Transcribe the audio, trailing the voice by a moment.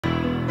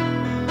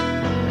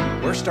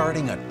We're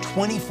starting a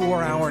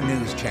 24-hour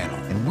news channel,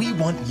 and we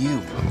want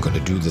you. I'm gonna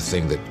do the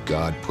thing that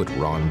God put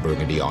Ron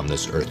Burgundy on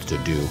this earth to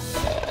do.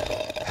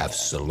 Have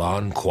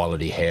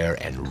salon-quality hair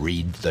and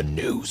read the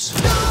news.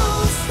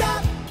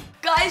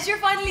 Guys, you're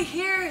finally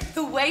here.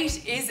 The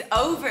wait is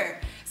over.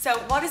 So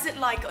what is it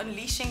like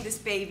unleashing this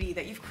baby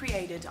that you've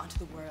created onto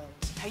the world?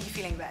 How are you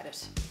feeling about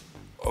it?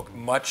 Oh,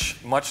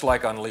 much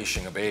like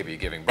unleashing a baby,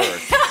 giving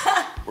birth.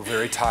 We're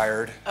very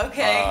tired.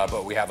 Okay.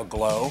 But we have a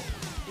glow.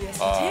 Yes,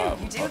 you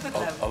do. You do have a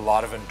glow. A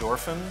lot of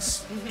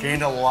endorphins.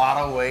 Gained a lot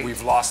of weight.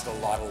 We've lost a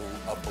lot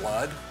of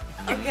blood.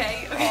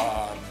 Okay.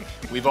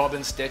 We've all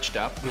been stitched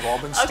up. We've all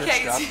been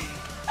stitched up.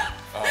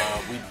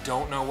 We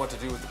don't know what to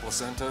do with the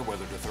placenta,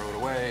 whether to throw it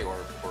away or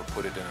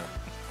put it in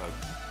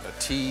a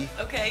tea.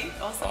 Okay,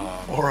 awesome.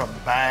 Or a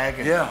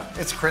bag. Yeah.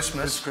 It's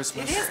Christmas. It's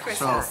Christmas. It is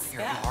Christmas. So,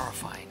 You're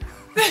horrifying.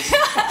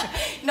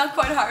 Not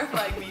quite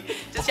horrifying me.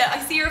 Just yet. I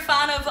see you're a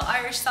fan of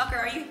Irish soccer,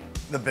 are you?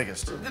 the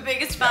biggest. The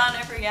biggest fan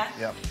ever, yeah?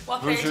 Yep.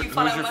 What player do you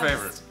follow Who's your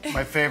most? favorite?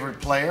 My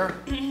favorite player?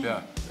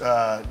 Yeah.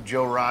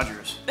 Joe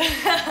Rogers.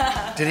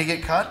 Did he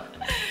get cut?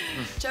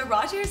 Joe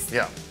Rogers?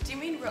 Yeah. Do you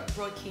mean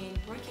Roy Keane?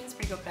 Roy Keane's a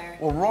pretty good player.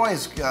 Well,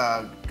 Roy's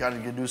got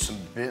to do some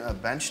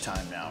bench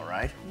time now,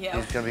 right? Yeah.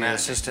 He's going to be an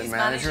assistant He's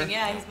manager? managing,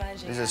 yeah, he's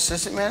managing. Is yeah. it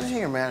assistant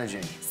managing or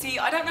managing? See,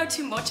 I don't know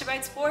too much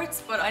about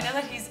sports, but I know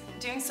that he's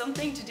doing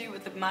something to do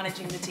with the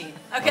managing the team.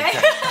 Okay?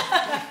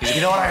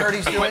 You know what I heard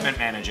he's doing? Equipment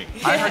managing.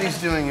 I heard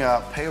he's doing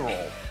payroll.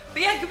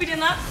 But yeah, could be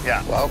doing that.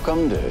 Yeah.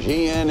 Welcome to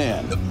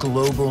GNN. The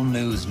Global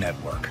News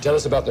Network. Tell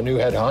us about the new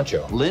head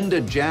honcho. Linda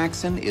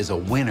Jackson is a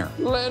winner.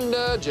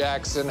 Linda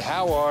Jackson,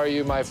 how are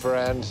you, my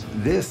friend?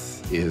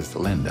 This is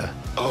Linda.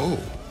 Oh.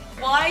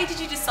 Why did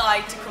you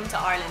decide to come to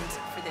Ireland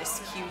for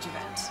this huge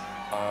event?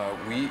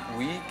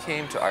 We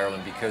came to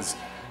Ireland because,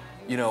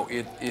 you know,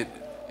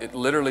 it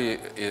literally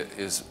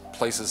is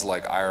places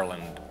like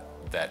Ireland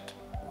that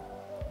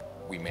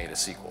we made a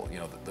sequel. You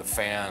know, the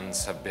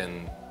fans have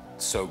been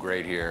so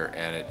great here,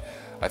 and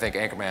I think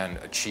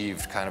Anchorman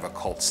achieved kind of a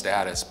cult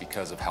status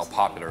because of how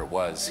popular it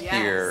was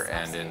here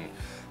and in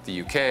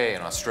the UK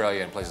and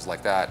Australia and places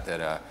like that,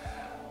 that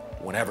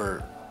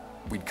whenever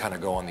we'd kind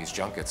of go on these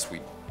junkets,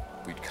 we'd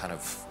kind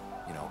of,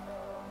 you know,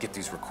 get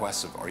these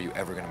requests of, are you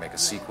ever going to make a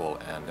sequel?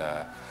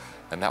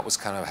 And that was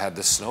kind of had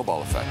this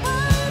snowball effect.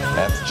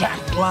 That's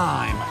Jack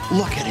Lime.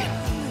 Look at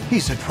him.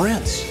 He's a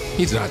prince.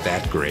 He's not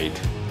that great.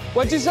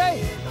 What'd you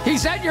say? He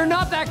said you're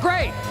not that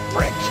great.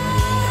 Brick.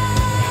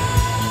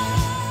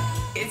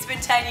 It's been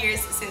 10 years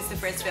since the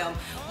first film.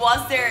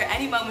 Was there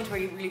any moment where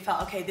you really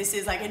felt, okay, this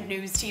is like a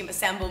news team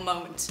assemble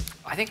moment?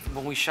 I think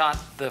when we shot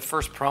the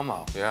first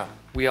promo, Yeah.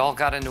 we all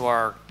got into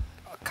our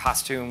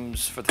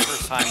costumes for the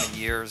first time in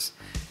years,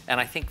 and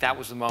I think that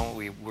was the moment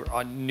we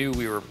knew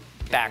we were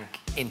back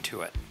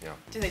into it. Yeah.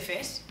 Do they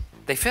fit?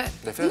 They fit.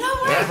 They fit. No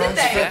way, did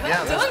they? Yeah,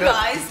 Well that's done, good.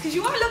 guys, because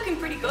you are looking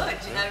pretty good.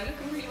 You know, you're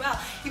looking really well.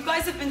 You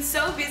guys have been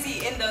so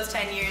busy in those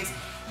 10 years.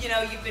 You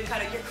know, you've been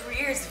kind of, your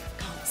careers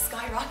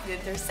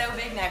skyrocketed. They're so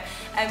big now.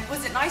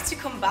 Was it nice to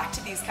come back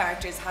to these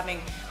characters having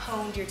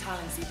honed your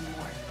talents even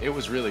more? It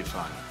was really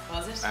fun.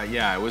 Was it?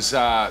 Yeah, it was.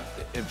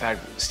 In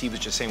fact, Steve was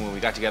just saying when we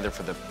got together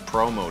for the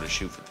promo to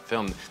shoot for the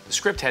film, the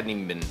script hadn't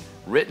even been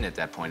written at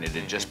that point. It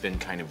had just been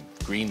kind of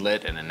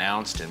greenlit and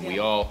announced, and we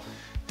all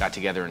got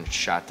together and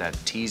shot that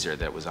teaser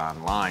that was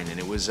online. And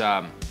it was,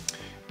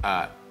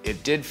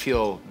 it did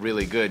feel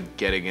really good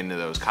getting into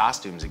those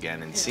costumes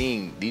again and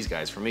seeing these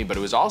guys for me. But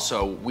it was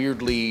also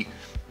weirdly,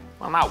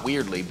 well, not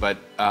weirdly, but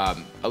a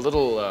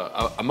little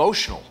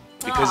emotional.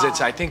 Because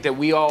it's, I think that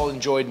we all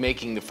enjoyed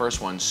making the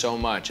first one so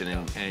much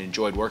and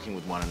enjoyed working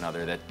with one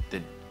another that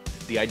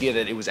the idea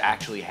that it was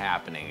actually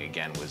happening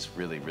again was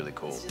really, really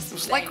cool. It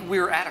was like we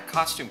were at a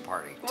costume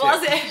party.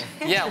 Was it?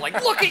 Yeah,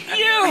 like, look at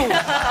you!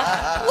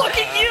 Look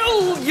at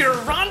you! You're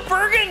Ron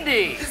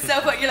Burgundy! So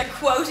what, you're like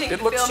quoting the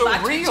looks film so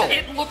back to each real. other?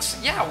 It looks,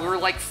 yeah, we were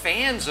like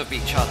fans of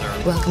each other.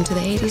 Welcome to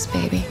the 80s,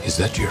 baby. Is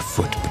that your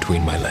foot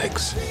between my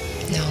legs?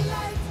 No.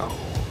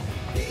 Oh.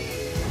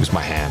 It was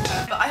my hand.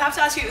 But I have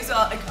to ask you as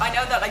well, like, I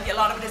know that like a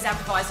lot of it is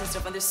improvised and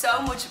stuff, and there's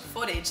so much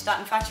footage that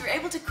in fact you're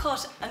able to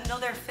cut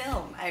another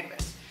film out of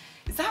it.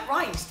 Is that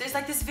right? There's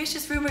like this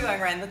vicious rumor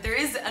going around that there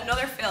is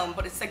another film,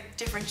 but it's like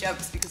different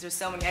jokes because there's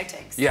so many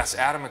outtakes. Yes,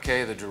 Adam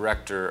McKay, the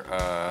director,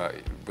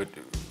 but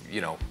you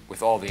know,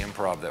 with all the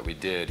improv that we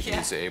did, he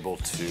was able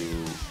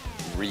to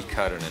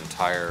recut an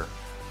entire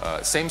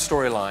same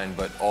storyline,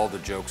 but all the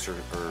jokes are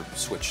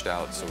switched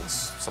out, so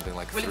it's something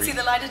like Will it see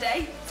the light of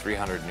day?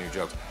 300 new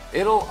jokes.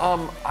 It'll,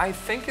 I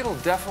think it'll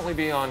definitely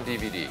be on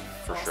DVD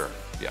for sure.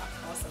 Yeah.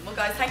 Awesome. Well,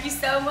 guys, thank you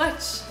so much.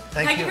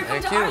 Thank you you. for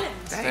coming Thank to you. Ireland.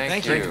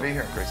 Thank you. Great to be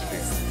here. Great to be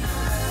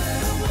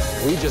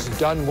here. We just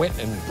done went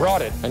and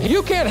brought it, and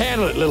you can't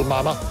handle it, little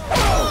mama.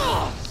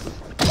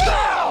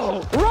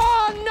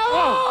 Ron,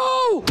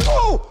 no!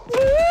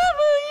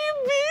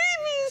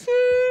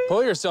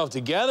 Pull yourself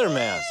together,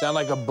 man. Sound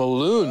like a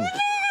balloon.